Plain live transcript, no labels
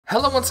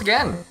Hello once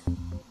again!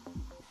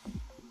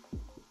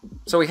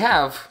 So we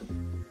have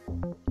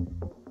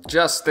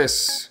just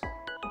this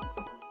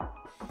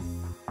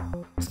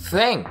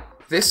thing.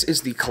 This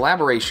is the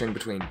collaboration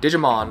between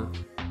Digimon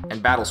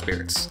and Battle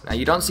Spirits. Now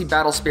you don't see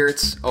Battle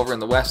Spirits over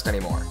in the West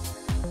anymore,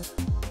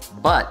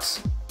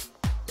 but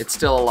it's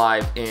still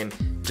alive in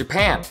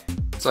Japan.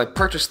 So I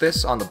purchased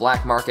this on the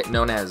black market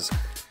known as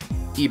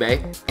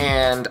eBay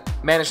and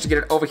managed to get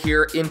it over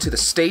here into the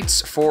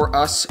States for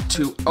us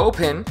to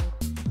open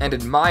and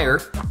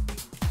admire.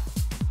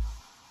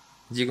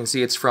 As you can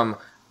see, it's from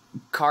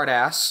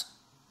Cardass,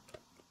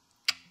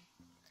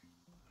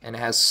 and it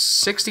has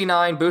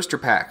 69 booster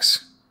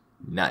packs.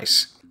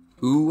 Nice.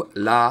 Ooh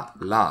la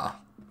la.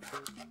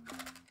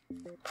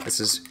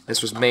 This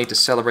was made to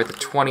celebrate the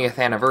 20th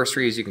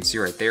anniversary, as you can see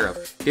right there,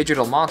 of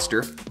Digital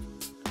Monster.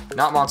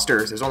 Not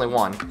Monsters, there's only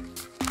one.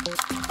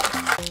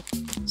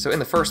 So in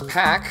the first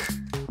pack,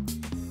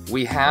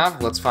 we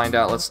have, let's find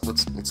out,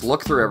 let's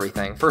look through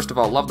everything. First of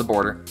all, love the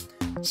border.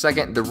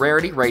 Second, the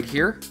rarity right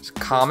here, it's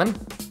common,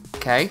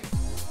 okay.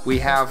 We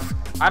have,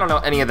 I don't know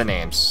any of the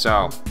names,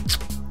 so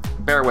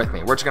bear with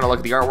me. We're just gonna look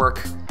at the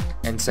artwork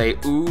and say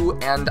ooh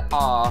and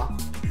ah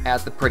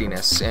at the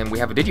prettiness. And we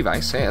have a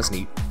Digivice, hey, that's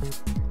neat.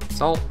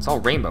 It's all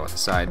rainbow at the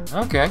side,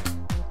 okay.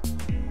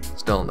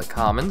 Still in the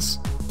commons.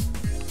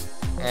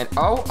 And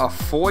oh, a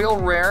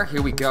foil rare,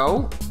 here we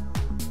go.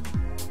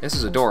 This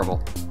is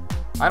adorable.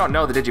 I don't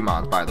know the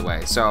Digimons, by the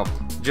way, so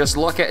just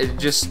look at it,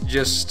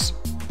 just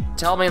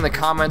tell me in the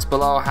comments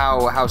below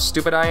how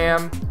stupid I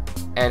am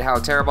and how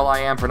terrible I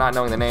am for not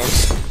knowing the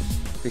names.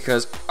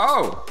 Because,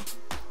 oh,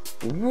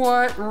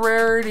 what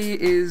rarity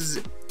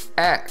is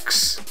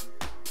X?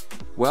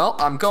 Well,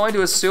 I'm going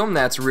to assume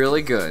that's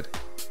really good.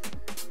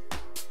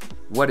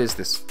 What is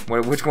this?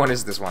 Which one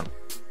is this one?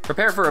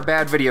 Prepare for a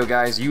bad video,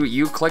 guys.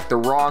 You clicked the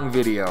wrong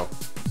video.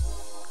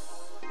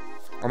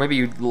 Or maybe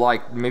you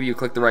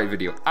clicked the right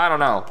video. I don't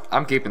know.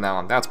 I'm keeping that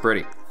one. That's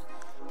pretty.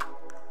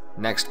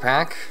 Next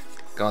pack.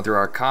 Going through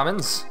our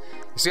commons.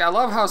 You see, I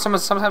love how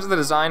sometimes the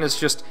design is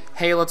just,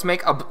 hey, let's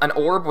make an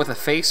orb with a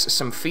face,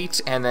 some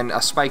feet, and then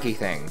a spiky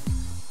thing.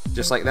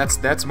 Just like,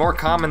 that's more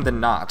common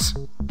than not.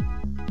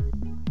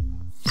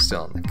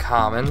 Still in the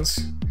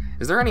commons.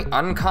 Is there any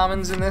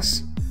uncommons in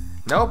this?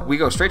 Nope, we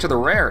go straight to the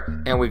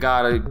rare, and we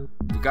got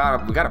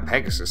a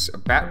Pegasus, a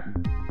bat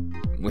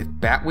with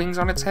bat wings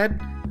on its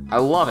head. I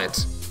love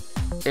it.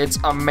 It's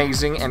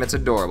amazing and it's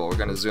adorable. We're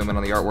gonna zoom in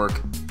on the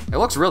artwork. It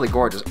looks really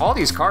gorgeous. All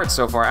these cards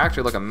so far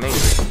actually look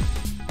amazing.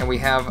 And we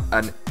have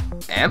an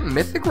M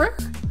Mythic Rare?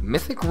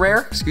 Mythic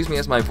Rare? Excuse me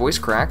as my voice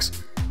cracks.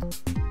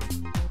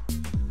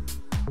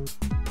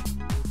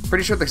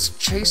 Pretty sure the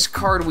chase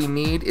card we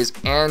need is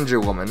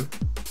Woman.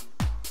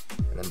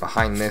 And then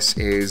behind this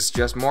is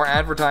just more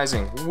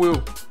advertising.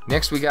 Woo!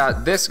 Next we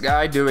got this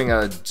guy doing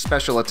a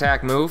special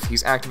attack move.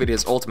 He's activated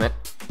his ultimate.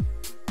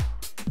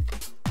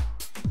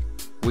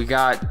 We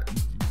got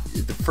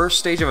the first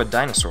stage of a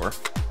dinosaur.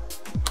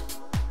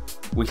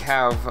 We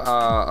have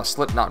a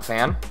Slipknot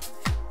fan.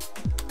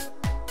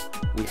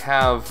 We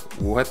have,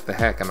 what the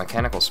heck, a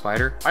mechanical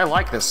spider? I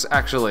like this,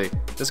 actually.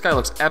 This guy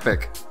looks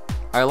epic.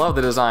 I love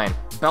the design.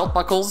 Belt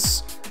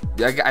buckles.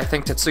 I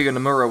think Tetsuya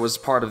Nomura was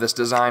part of this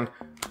design.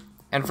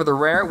 And for the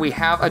rare, we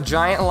have a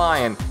giant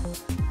lion.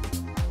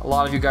 A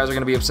lot of you guys are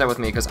gonna be upset with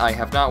me because I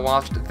have not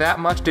watched that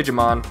much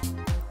Digimon.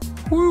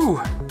 Woo!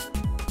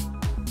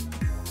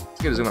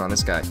 Let's get a zoom in on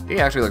this guy.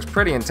 He actually looks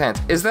pretty intense.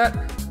 Is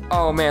that?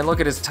 Oh man, look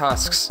at his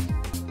tusks.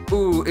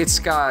 Ooh, it's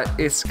got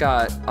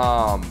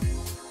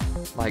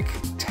like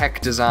tech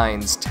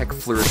designs, tech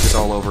flourishes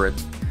all over it.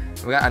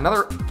 We got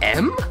another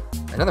M?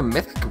 Another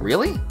mythic?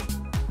 Really?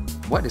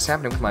 What is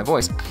happening with my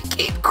voice? I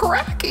keep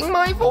cracking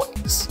my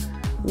voice.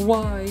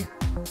 Why?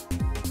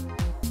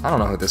 I don't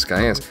know who this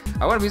guy is.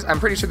 I'm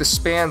pretty sure this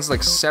spans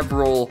like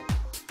several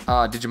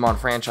Digimon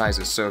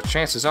franchises, so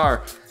chances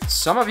are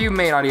some of you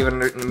may not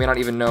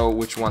even know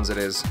which ones it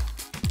is.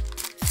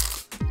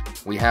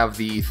 We have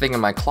the thing in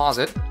my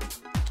closet.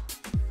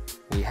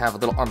 We have a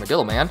little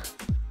armadillo man.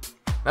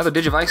 Another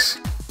Digivice.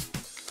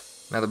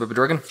 Another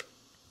Bibidrugan.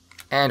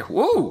 And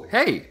whoa,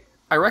 hey,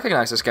 I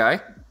recognize this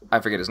guy. I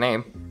forget his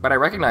name, but I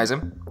recognize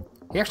him.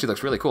 He actually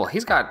looks really cool. He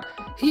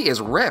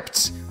is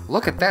ripped.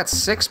 Look at that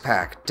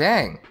six-pack,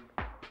 dang.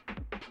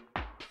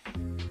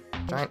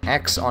 Giant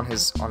X on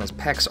his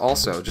pecs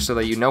also, just so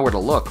that you know where to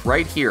look.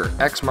 Right here,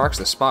 X marks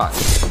the spot.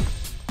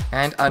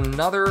 And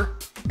another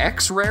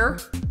X rare?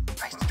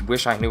 I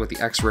wish I knew what the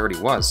X rarity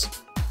was.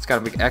 It's got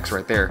a big X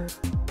right there.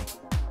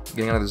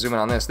 Getting another zoom in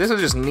on this. This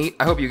is just neat.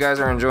 I hope you guys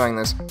are enjoying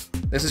this.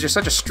 This is just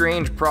such a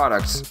strange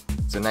product.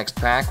 So next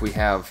pack, we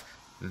have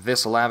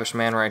this lavish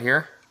man right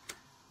here.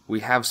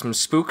 We have some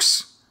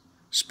spooks.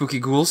 Spooky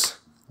ghouls.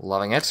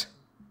 Loving it.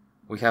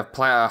 We have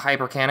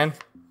Hyper Cannon.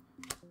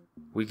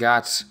 We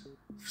got,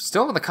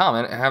 still with the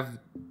comment, I have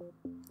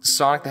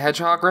Sonic the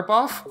Hedgehog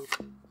ripoff.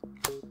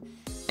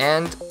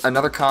 And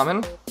another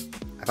common.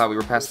 I thought we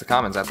were past the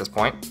commons at this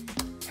point.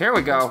 Here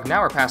we go.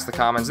 Now we're past the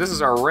commons. This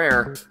is our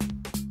rare.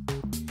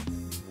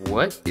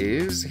 What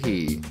is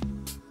he?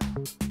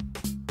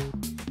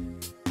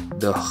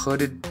 The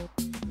hooded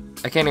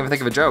I can't even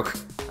think of a joke.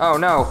 Oh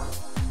no!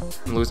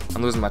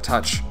 I'm losing my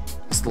touch.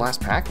 This is the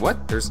last pack?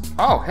 What? There's...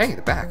 Oh, hey,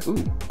 the back.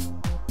 Ooh.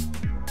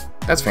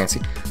 That's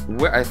fancy.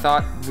 I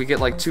thought we get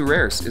like 2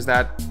 rares. Is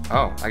that...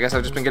 Oh, I guess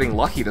I've just been getting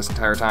lucky this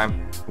entire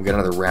time. We got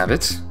another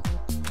rabbit.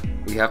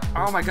 We have...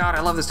 Oh my god,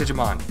 I love this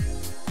Digimon.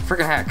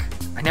 Frickin' heck.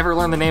 I never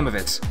learned the name of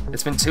it.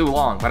 It's been too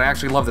long, but I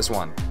actually love this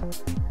one.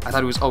 I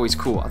thought it was always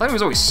cool. I thought it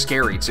was always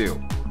scary,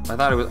 too. I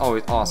thought it was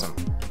always awesome.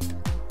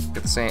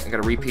 Get the same... I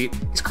got a repeat.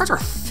 These cards are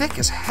thick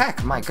as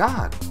heck, my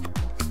god.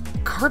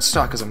 Card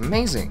stock is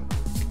amazing.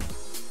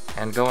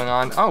 And going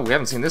on... Oh, we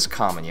haven't seen this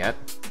common yet.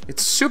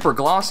 It's super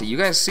glossy. You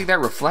guys see that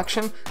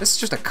reflection? This is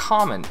just a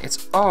common.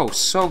 It's, oh,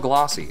 so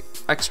glossy.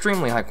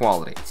 Extremely high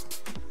quality.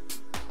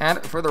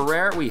 And for the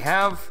rare, we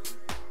have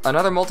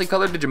another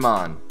multicolored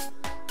Digimon.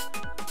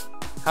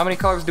 How many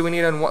colors do we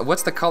need on what?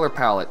 What's the color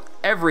palette?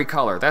 Every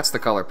color. That's the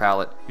color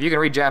palette. If you can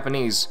read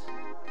Japanese,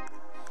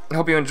 I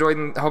hope you're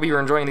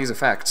enjoying these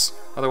effects.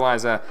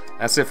 Otherwise,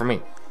 that's it for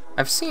me.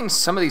 I've seen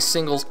some of these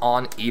singles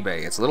on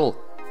eBay. It's a little...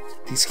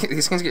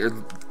 These things get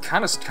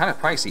kind of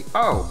pricey.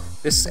 Oh,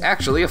 this is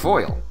actually a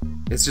foil.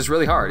 It's just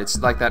really hard. It's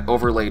like that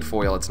overlaid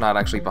foil. It's not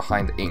actually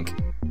behind the ink.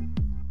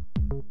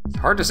 It's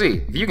hard to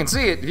see. If you can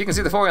see it, if you can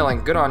see the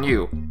foiling, good on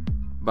you.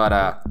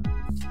 But,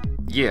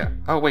 yeah.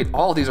 Oh, wait,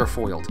 all of these are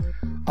foiled.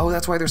 Oh,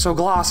 that's why they're so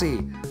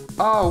glossy.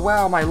 Oh,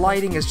 wow, my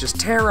lighting is just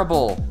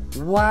terrible.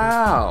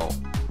 Wow.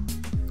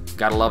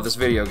 Gotta love this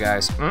video,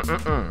 guys.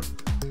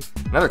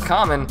 Another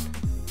common.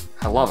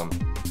 I love him.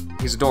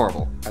 He's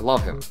adorable. I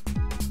love him.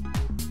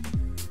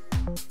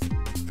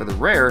 For the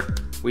rare,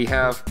 we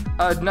have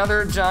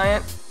another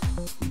giant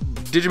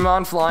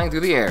Digimon flying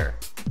through the air.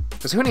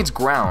 Because who needs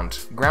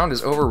ground? Ground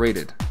is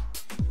overrated.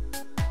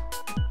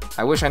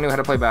 I wish I knew how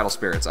to play Battle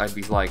Spirits. I'd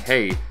be like,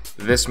 hey,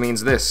 this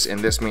means this, and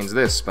this means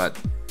this, but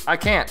I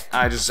can't.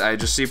 I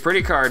just see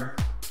pretty card.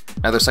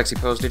 Another sexy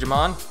pose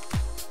Digimon.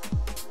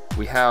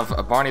 We have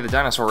a Barney the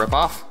Dinosaur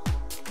ripoff.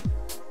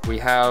 We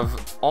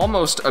have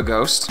almost a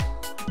ghost.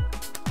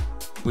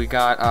 We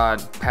got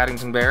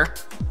Paddington Bear.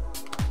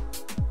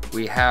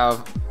 We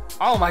have...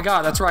 Oh my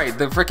god, that's right,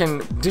 the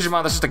frickin'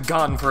 Digimon that's just a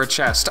gun for a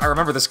chest. I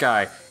remember this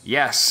guy.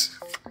 Yes.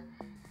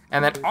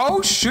 And then...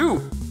 Oh,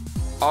 shoot!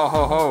 Oh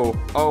ho ho.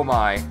 Oh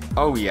my.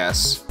 Oh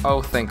yes.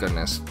 Oh, thank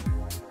goodness.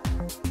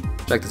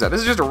 Check this out.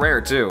 This is just a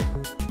rare, too.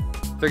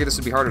 Figured this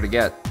would be harder to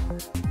get.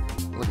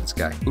 Look at this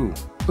guy. Ooh.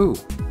 Ooh.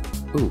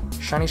 Ooh.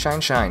 Shiny,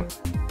 shine, shine.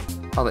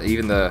 Oh,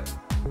 even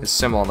his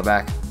symbol on the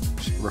back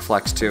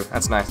reflects, too.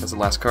 That's nice. That's the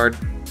last card.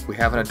 We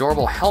have an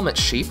adorable helmet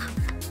sheep.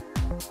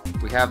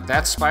 We have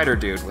that spider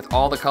dude with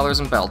all the colors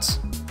and belts.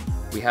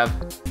 We have...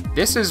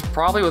 This is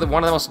probably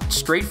one of the most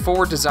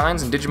straightforward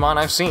designs in Digimon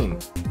I've seen.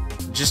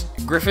 Just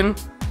Griffin.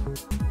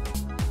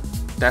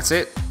 That's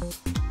it.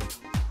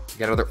 We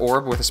got another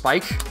orb with a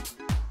spike.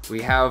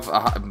 We have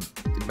a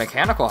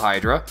mechanical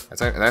Hydra.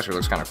 That actually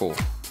looks kind of cool.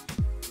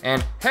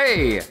 And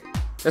hey!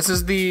 This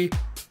is the...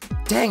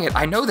 Dang it,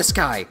 I know this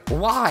guy.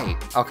 Why?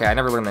 Okay, I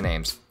never learned the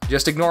names.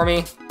 Just ignore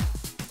me.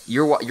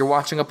 You're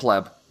watching a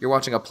pleb. You're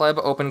watching a pleb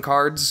open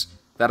cards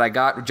that I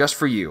got just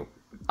for you.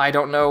 I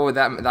don't know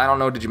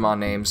Digimon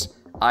names.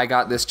 I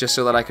got this just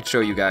so that I could show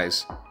you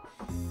guys.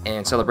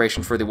 In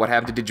celebration for the What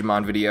Happened to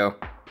Digimon video.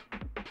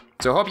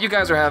 So I hope you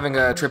guys are having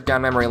a trip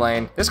down memory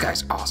lane. This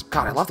guy's awesome.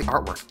 God, I love the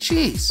artwork.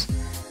 Jeez.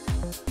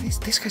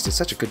 These guys did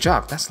such a good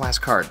job. That's the last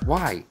card.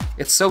 Why?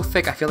 It's so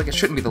thick, I feel like it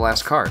shouldn't be the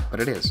last card, but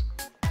it is.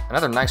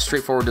 Another nice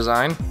straightforward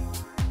design.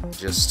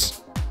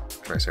 Just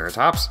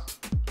Triceratops.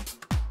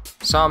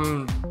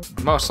 Some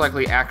most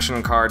likely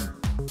action card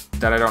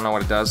that I don't know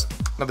what it does.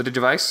 Another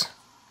Digivice.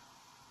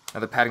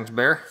 Another Paddington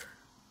Bear.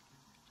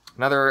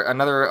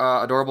 Another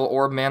adorable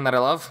orb man that I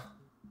love.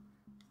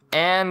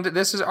 And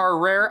this is our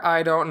rare.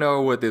 I don't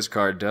know what this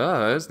card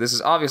does. This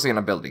is obviously an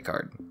ability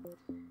card.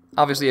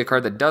 Obviously a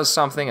card that does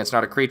something. It's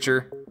not a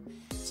creature.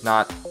 It's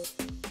not...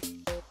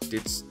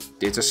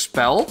 It's a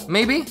spell,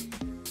 maybe?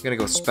 I'm gonna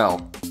go with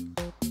spell.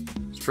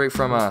 Straight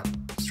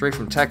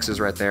from Texas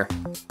right there.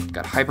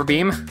 Got Hyper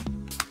Beam.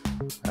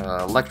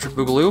 Electric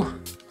Boogaloo.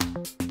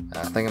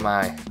 Thing in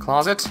my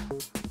closet.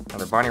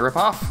 Another Barney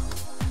ripoff.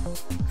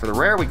 For the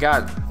rare, we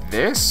got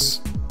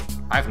this.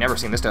 I've never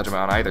seen this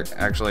Digimon either,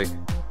 actually.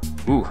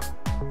 Ooh.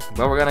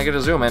 Well, we're gonna get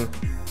a zoom in.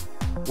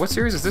 What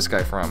series is this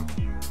guy from?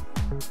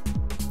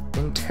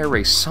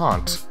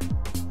 Interessant.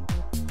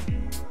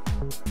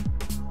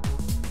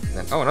 And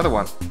then, oh, another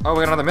one. Oh,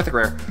 we got another mythic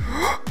rare.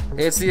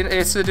 It's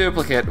the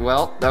duplicate.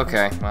 Well,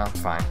 okay. Well,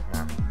 fine.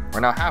 Yeah. We're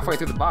now halfway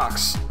through the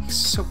box. He's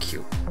so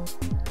cute.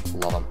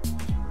 Love him.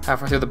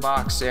 Halfway through the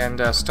box,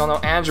 and still no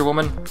Angel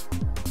Woman.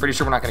 Pretty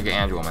sure we're not gonna get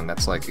Angel Woman.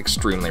 That's like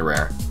extremely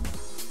rare.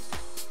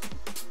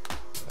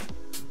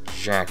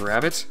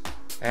 Jackrabbit.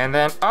 And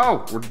then,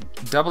 oh, we're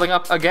doubling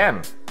up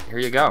again. Here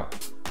you go.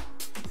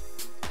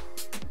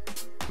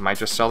 Might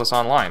just sell this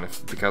online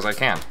because I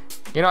can.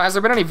 You know, has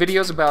there been any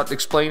videos about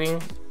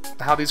explaining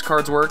how these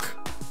cards work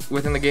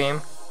within the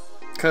game?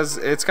 Because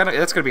it's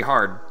gonna be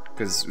hard.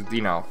 Because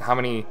you know how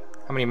many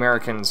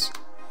Americans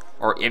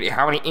or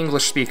how many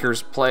English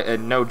speakers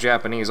know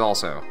Japanese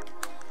also.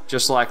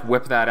 just like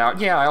whip that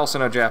out. Yeah, I also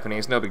know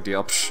Japanese, no big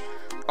deal. Psh.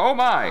 Oh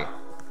my!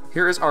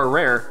 Here is our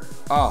rare.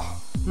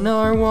 Oh.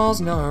 Narwhals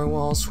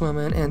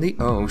swimming in the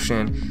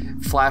ocean.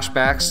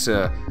 Flashbacks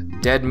to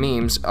dead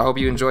memes. I hope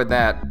you enjoyed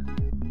that.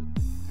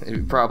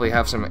 You probably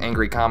have some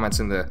angry comments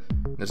in the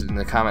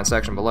comment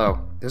section below.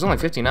 There's only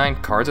 59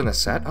 cards in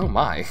this set? Oh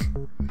my.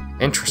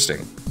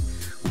 Interesting.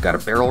 We've got a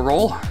barrel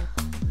roll.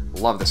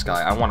 Love this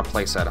guy. I want a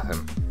play set of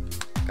him.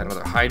 Got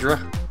another Hydra.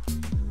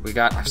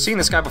 I've seen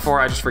this guy before,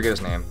 I just forget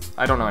his name.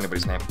 I don't know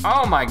anybody's name.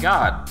 Oh my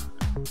god!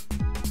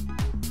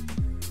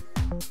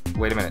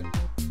 Wait a minute.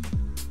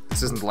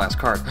 This isn't the last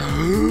card.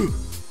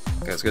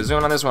 Okay, let's go zoom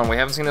in on this one. We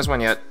haven't seen this one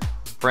yet.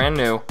 Brand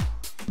new.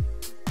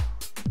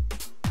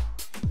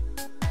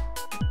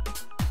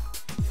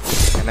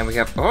 And then we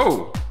have,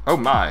 oh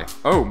my,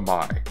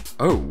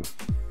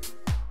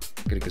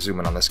 Get a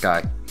zoom in on this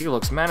guy. He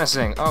looks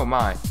menacing, oh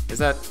my. Does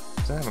that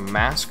have a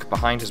mask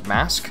behind his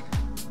mask?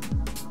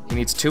 He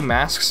needs 2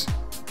 masks.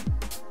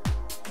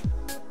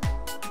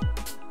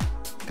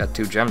 Got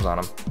 2 gems on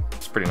him.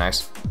 It's pretty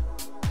nice.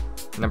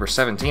 Number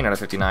 17 out of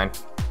 59.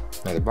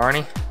 Another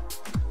Barney.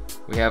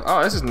 We have,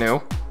 oh, this is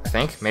new, I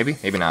think. Maybe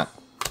not.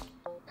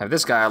 Have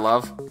this guy I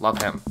love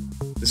him.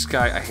 This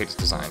guy, I hate his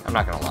design, I'm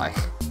not gonna lie.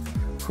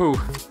 Whew.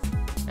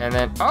 And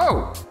then,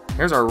 oh!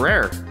 Here's our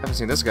rare. Haven't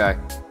seen this guy.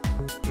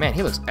 Man,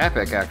 he looks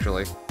epic,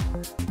 actually.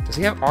 Does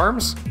he have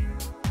arms?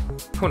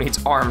 Who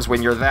needs arms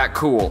when you're that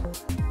cool?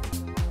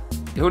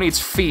 Who needs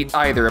feet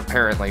either,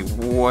 apparently?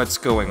 What's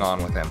going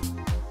on with him?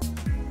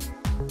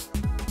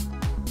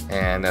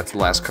 And that's the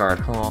last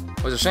card. Oh.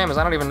 What's a shame is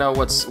I don't even know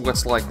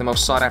what's like the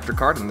most sought after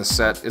card in this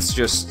set. It's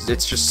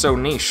just so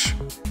niche.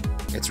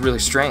 It's really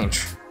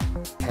strange.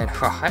 And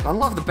I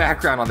love the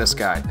background on this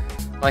guy.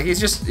 Like he's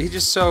just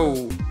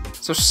so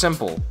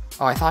simple.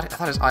 Oh, I thought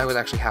his eye was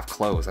actually half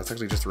closed. That's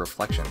actually just a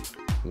reflection.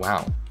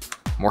 Wow.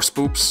 More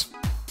spoops.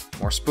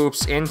 More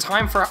spoops. In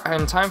time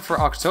for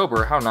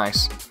October. How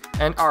nice.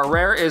 And our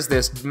rare is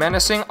this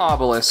menacing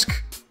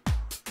obelisk.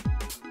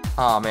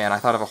 Oh man, I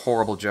thought of a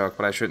horrible joke,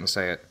 but I shouldn't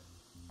say it.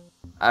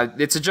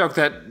 It's a joke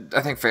that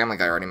I think Family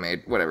Guy already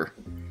made. Whatever.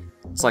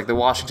 It's like the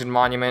Washington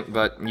Monument,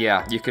 but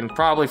yeah, you can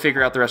probably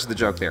figure out the rest of the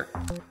joke there.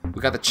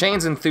 We got the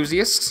Chains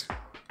Enthusiast.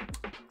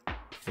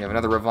 We have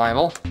another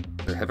revival.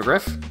 Another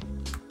Hippogriff.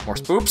 More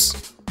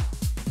spoops.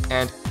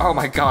 And oh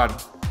my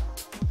god.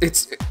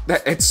 It's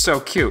so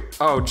cute.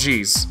 Oh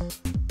jeez.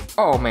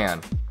 Oh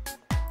man.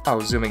 Oh,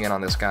 zooming in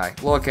on this guy.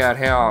 Look at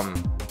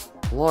him.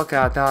 Look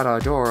at that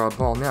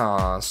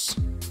adorableness.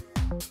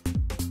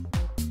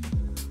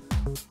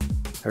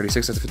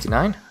 36 out of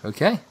 59.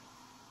 Okay.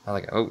 I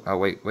like it. Oh,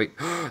 wait.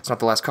 It's not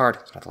the last card.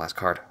 It's not the last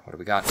card. What do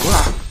we got?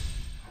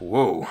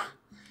 Whoa.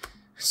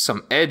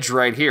 Some edge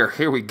right here.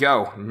 Here we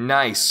go.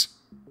 Nice.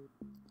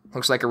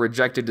 Looks like a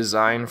rejected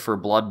design for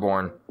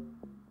Bloodborne.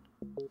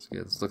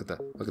 Let's look at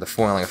the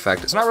foiling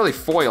effect. It's not really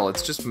foil,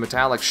 it's just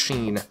metallic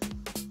sheen.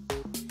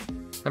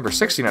 Number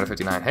 16 out of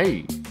 59.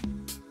 Hey.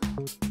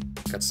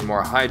 Got some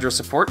more Hydra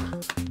support.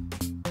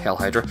 Hail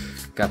Hydra.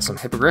 Got some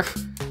Hippogriff.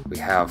 We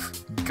have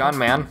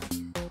Gunman.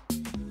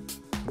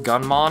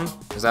 Gunmon?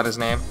 Is that his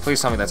name?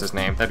 Please tell me that's his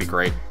name. That'd be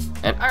great.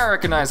 And I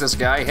recognize this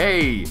guy.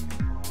 Hey!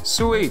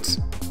 Sweet!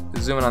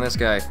 Zoom in on this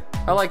guy.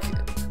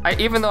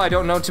 Even though I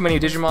don't know too many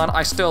Digimon,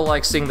 I still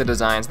like seeing the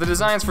designs. The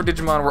designs for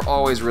Digimon were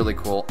always really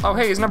cool. Oh,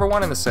 hey, he's number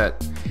 1 in the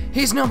set.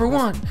 He's number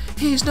 1!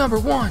 He's number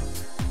 1!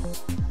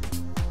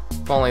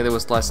 If only there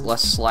was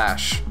less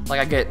slash.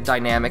 Like, I get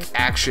dynamic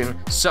action,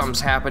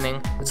 something's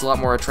happening, it's a lot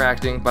more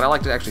attracting, but I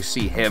like to actually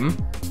see him.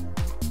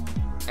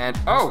 And,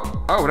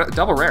 oh,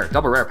 double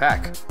rare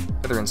pack.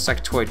 Another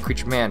insectoid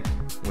creature man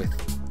with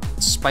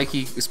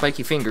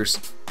spiky fingers.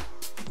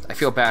 I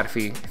feel bad if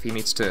he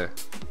needs to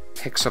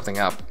pick something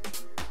up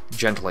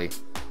gently.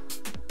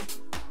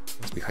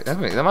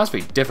 That must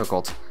be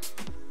difficult.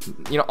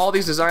 You know, all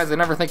these designs, they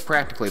never think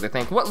practically. They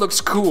think, what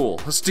looks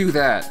cool? Let's do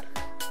that.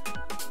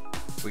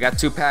 We got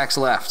 2 packs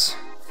left.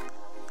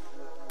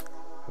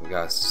 We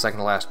got the second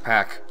to last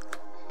pack.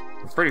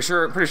 I'm pretty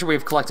sure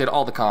we've collected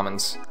all the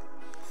commons.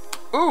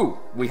 Ooh,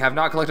 we have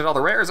not collected all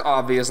the rares,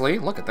 obviously.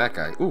 Look at that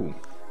guy. Ooh.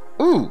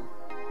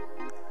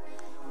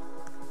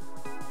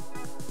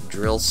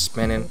 Drill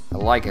spinning. I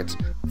like it.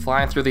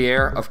 Flying through the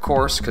air, of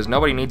course, because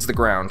nobody needs the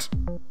ground.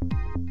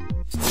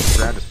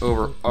 Grab it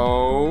over.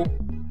 Oh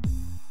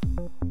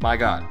my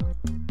god.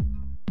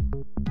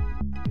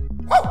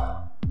 Whoa.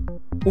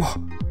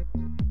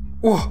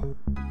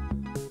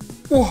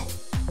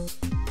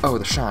 Oh,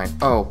 the shine.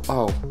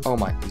 Oh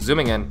my.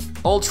 Zooming in.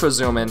 Ultra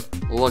zoom in.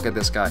 Look at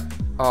this guy.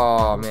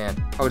 Oh man.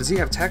 Oh, does he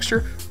have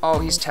texture? Oh,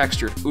 he's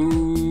textured.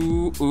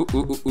 Ooh.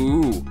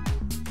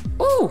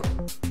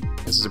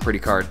 This is a pretty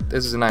card.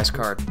 This is a nice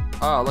card.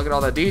 Oh, look at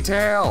all that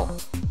detail.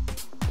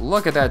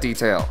 Look at that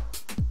detail.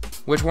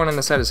 Which one in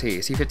the set is he?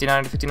 Is he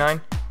 59 to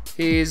 59?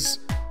 He's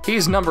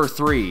number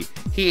 3.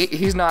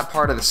 He's not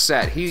part of the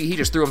set. He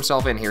just threw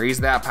himself in here.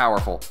 He's that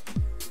powerful.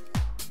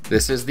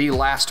 This is the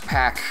last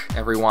pack,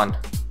 everyone.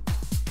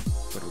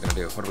 What are we gonna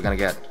do? What are we gonna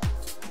get?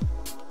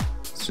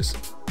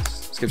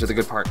 Let's get to the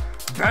good part.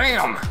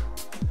 Bam!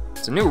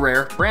 It's a new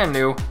rare, brand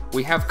new.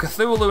 We have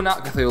Cthulhu,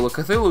 not Cthulhu,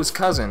 Cthulhu's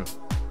cousin.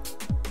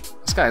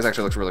 This guy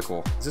actually looks really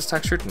cool. Is this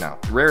textured? No.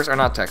 The rares are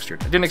not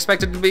textured. I didn't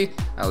expect it to be.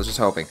 I was just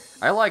hoping.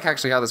 I like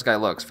actually how this guy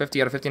looks.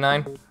 50 out of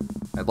 59.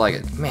 I'd like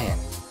it. Man.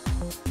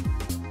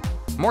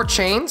 More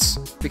chains,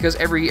 because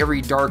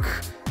every dark,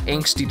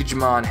 angsty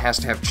Digimon has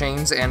to have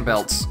chains and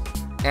belts.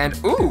 And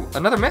ooh,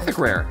 another mythic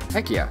rare.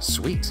 Heck yeah,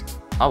 sweet.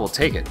 I will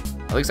take it.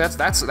 At least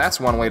that's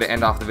one way to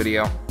end off the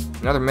video.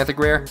 Another mythic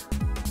rare.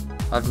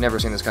 I've never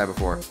seen this guy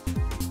before.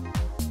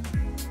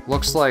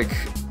 Looks like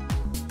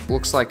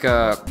who's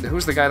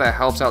the guy that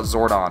helps out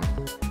Zordon?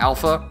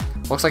 Alpha?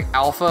 Looks like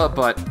Alpha,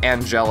 but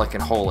angelic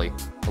and holy.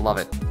 I love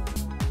it.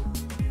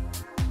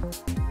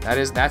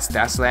 That's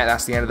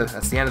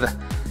the end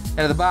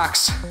of the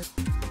box.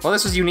 Well,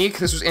 this was unique.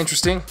 This was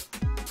interesting.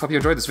 Hope you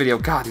enjoyed this video.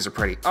 God, these are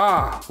pretty.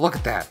 Ah, look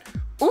at that.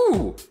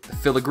 Ooh, the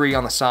filigree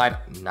on the side.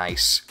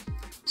 Nice.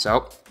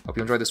 So, hope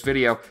you enjoyed this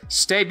video.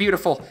 Stay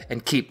beautiful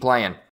and keep playing.